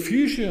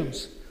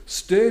Ephesians,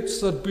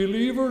 states that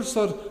believers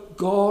are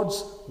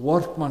God's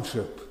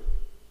workmanship.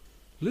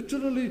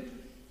 Literally,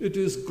 it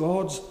is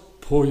God's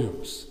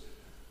poems,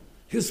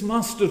 his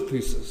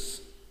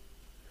masterpieces,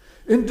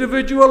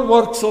 individual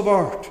works of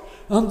art,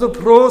 and the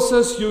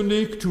process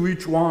unique to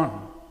each one.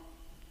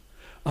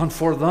 And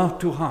for that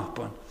to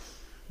happen,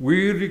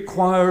 we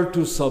require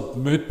to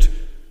submit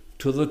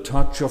to the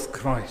touch of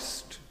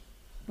Christ.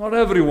 Not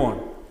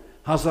everyone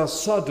has a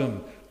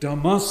sudden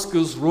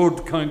Damascus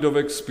Road kind of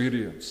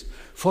experience.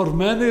 For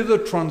many, the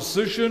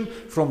transition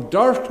from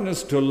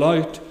darkness to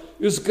light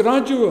is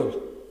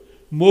gradual.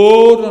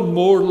 More and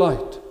more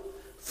light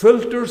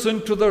filters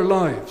into their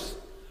lives,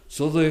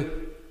 so they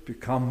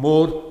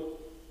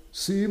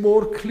see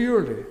more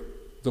clearly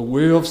the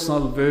way of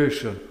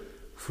salvation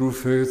through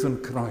faith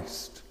in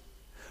Christ.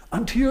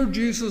 And here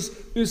Jesus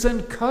is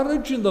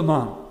encouraging the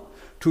man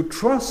to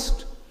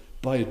trust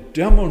by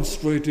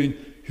demonstrating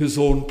his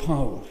own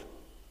power.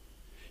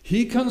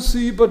 He can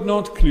see, but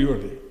not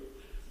clearly.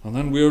 And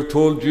then we are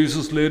told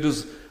Jesus laid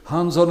his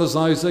hands on his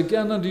eyes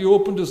again, and he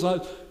opened his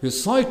eyes.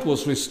 His sight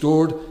was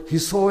restored. He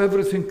saw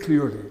everything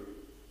clearly.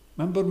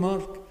 Remember,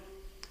 Mark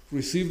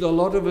received a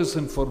lot of his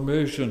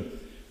information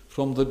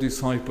from the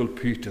disciple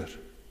Peter.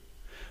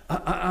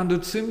 And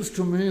it seems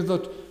to me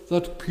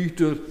that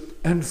Peter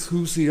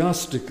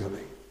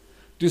enthusiastically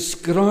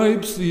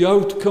describes the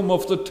outcome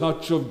of the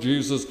touch of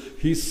Jesus.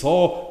 He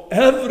saw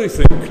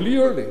everything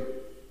clearly.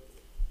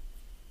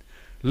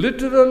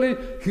 Literally,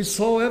 he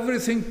saw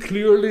everything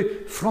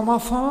clearly from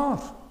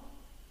afar.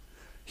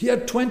 He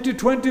had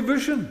 20/20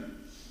 vision.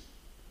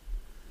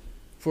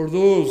 For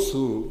those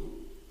who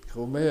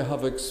may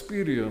have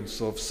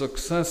experience of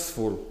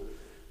successful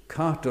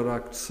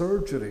cataract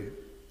surgery,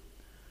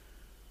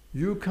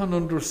 you can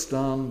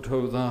understand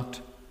how that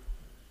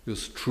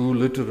is true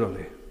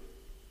literally.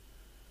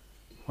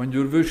 When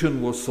your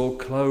vision was so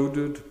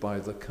clouded by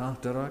the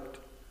cataract,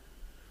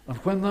 and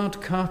when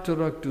that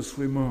cataract is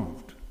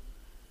removed,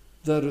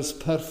 there is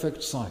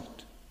perfect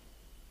sight.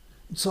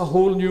 It's a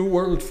whole new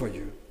world for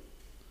you.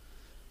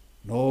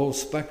 No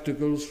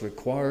spectacles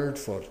required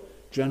for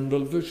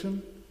general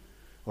vision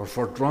or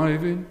for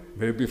driving,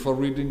 maybe for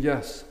reading,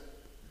 yes.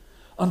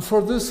 And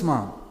for this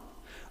man,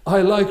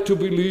 I like to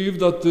believe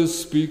that this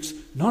speaks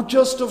not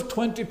just of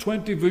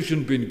 20/20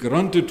 vision being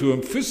granted to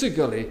him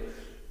physically,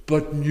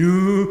 but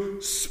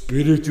new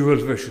spiritual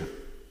vision.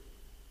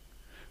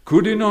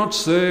 Could he not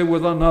say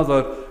with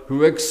another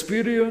who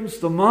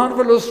experienced the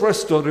marvelous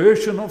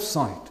restoration of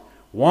sight,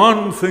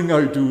 "One thing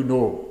I do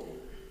know,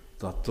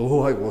 that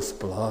though I was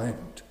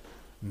blind,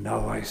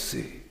 now I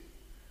see."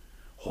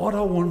 What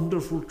a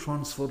wonderful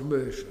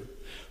transformation.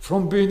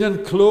 From being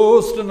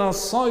enclosed in a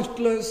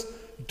sightless,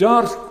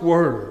 dark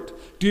world,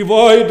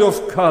 devoid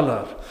of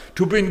colour,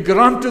 to being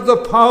granted the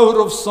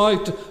power of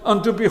sight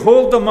and to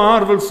behold the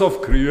marvels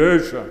of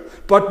creation,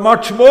 but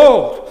much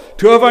more,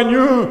 to have a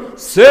new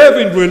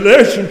saving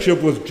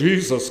relationship with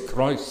Jesus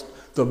Christ,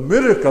 the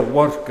miracle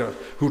worker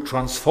who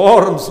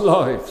transforms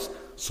lives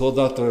so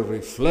that they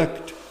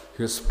reflect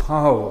his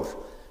power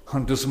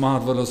and his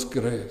marvelous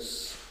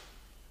grace.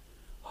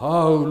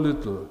 How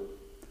little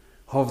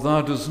of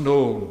that is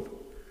known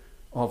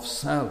of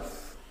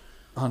self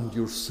and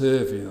your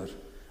Saviour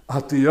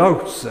at the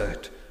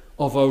outset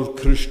of our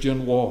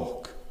Christian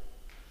walk.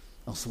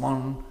 As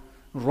one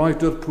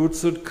writer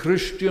puts it,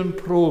 Christian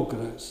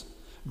progress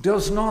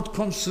does not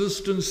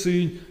consist in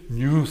seeing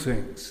new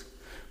things,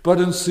 but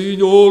in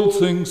seeing old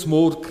things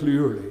more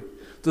clearly.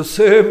 The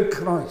same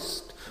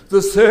Christ,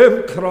 the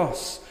same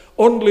cross,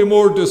 only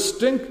more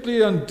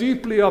distinctly and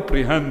deeply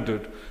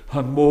apprehended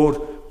and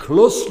more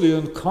closely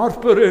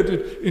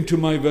incorporated into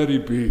my very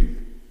being.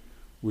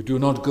 We do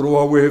not grow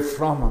away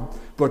from him,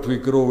 but we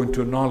grow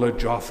into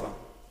knowledge of him.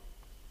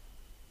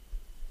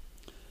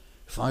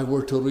 If I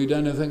were to read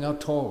anything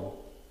at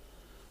all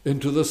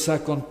into the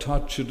second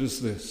touch, it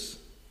is this.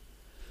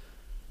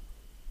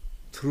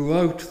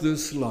 Throughout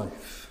this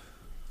life,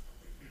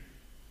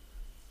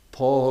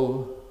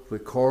 Paul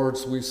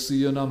records we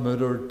see in a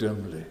mirror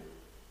dimly,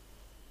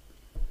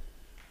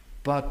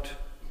 but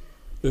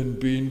in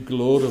being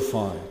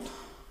glorified,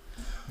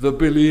 the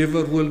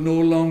believer will no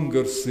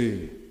longer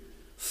see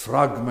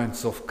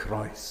fragments of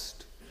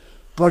Christ,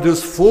 but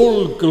his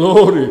full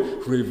glory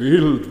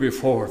revealed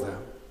before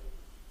them.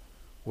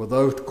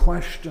 Without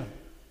question,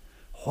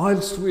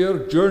 whilst we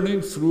are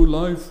journeying through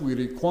life, we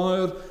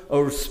require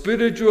our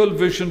spiritual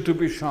vision to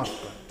be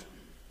sharpened.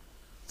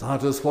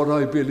 That is what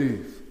I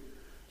believe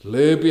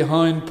lay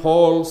behind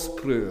Paul's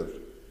prayer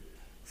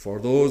for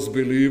those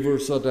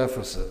believers at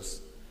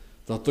Ephesus,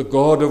 that the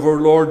God of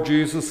our Lord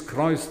Jesus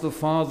Christ, the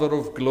Father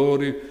of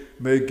glory,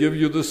 may give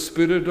you the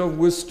spirit of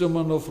wisdom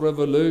and of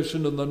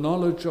revelation in the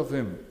knowledge of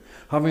him,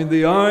 having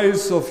the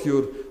eyes of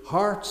your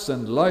hearts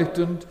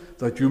enlightened,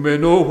 that you may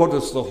know what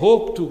is the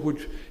hope to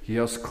which he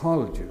has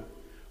called you,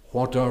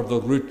 what are the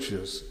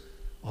riches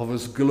of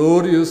his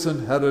glorious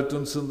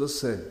inheritance in the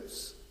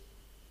saints,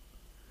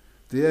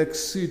 the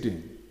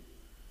exceeding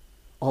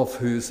of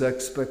his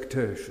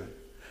expectation.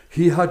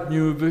 He had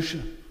new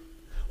vision.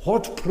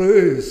 What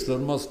praise there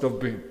must have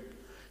been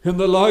in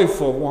the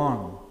life of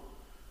one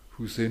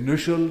whose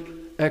initial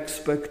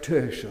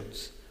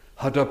expectations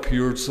had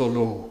appeared so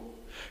low.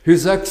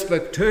 His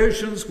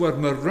expectations were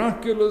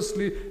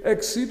miraculously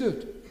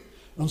exceeded.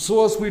 And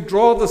so as we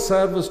draw the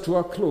service to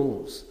a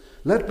close,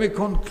 let me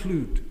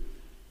conclude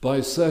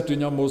by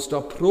setting a most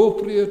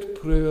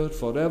appropriate prayer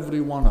for every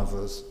one of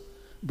us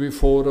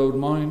before our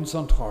minds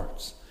and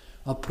hearts.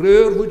 A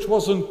prayer which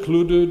was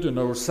included in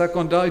our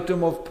second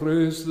item of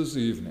praise this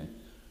evening.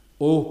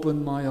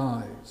 Open my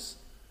eyes,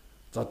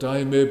 that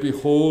I may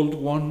behold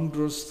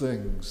wondrous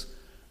things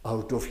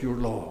out of your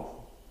law.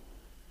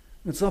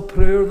 It's a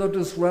prayer that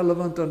is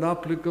relevant and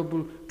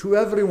applicable to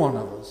every one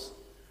of us,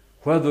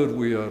 whether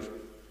we are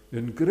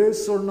in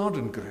grace or not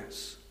in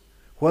grace,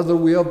 whether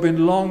we have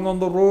been long on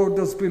the road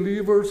as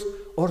believers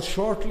or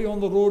shortly on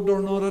the road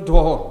or not at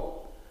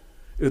all.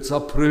 It's a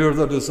prayer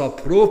that is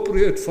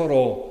appropriate for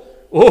all.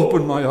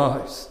 Open my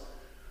eyes,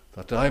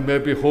 that I may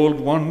behold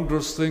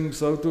wondrous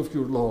things out of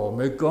your law.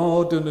 May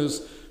God in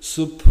his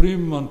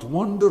supreme and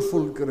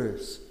wonderful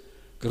grace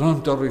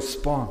grant a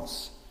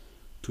response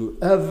to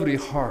every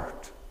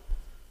heart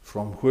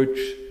from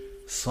which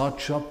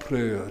such a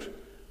prayer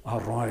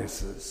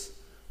arises.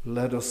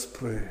 Let us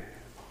pray.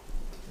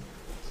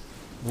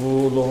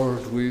 O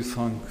Lord, we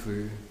thank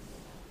Thee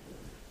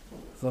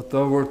that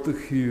Thou art the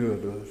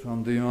hearer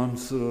and the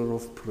answerer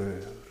of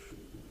prayer.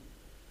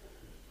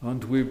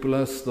 And we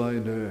bless Thy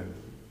name,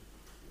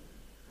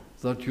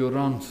 that your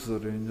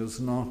answering is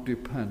not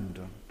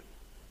dependent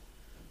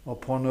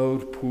upon our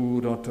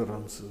poor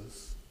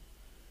utterances,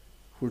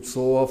 which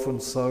so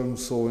often sound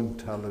so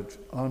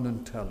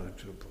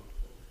unintelligible,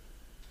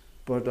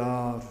 but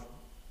are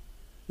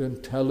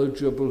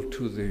intelligible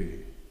to Thee,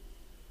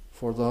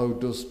 for Thou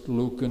dost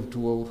look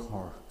into our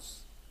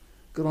hearts.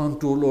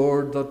 Grant, O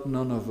Lord, that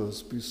none of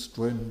us be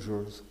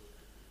strangers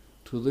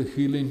to the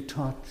healing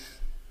touch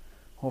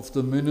of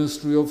the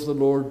ministry of the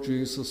Lord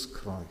Jesus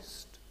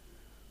Christ,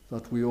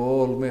 that we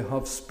all may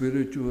have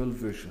spiritual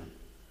vision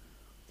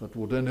that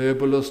would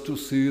enable us to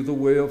see the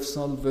way of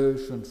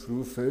salvation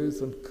through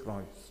faith in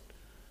Christ,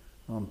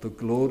 and the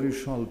glory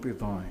shall be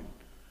Thine.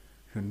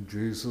 In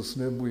Jesus'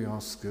 name we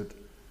ask it.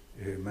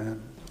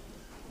 Amen.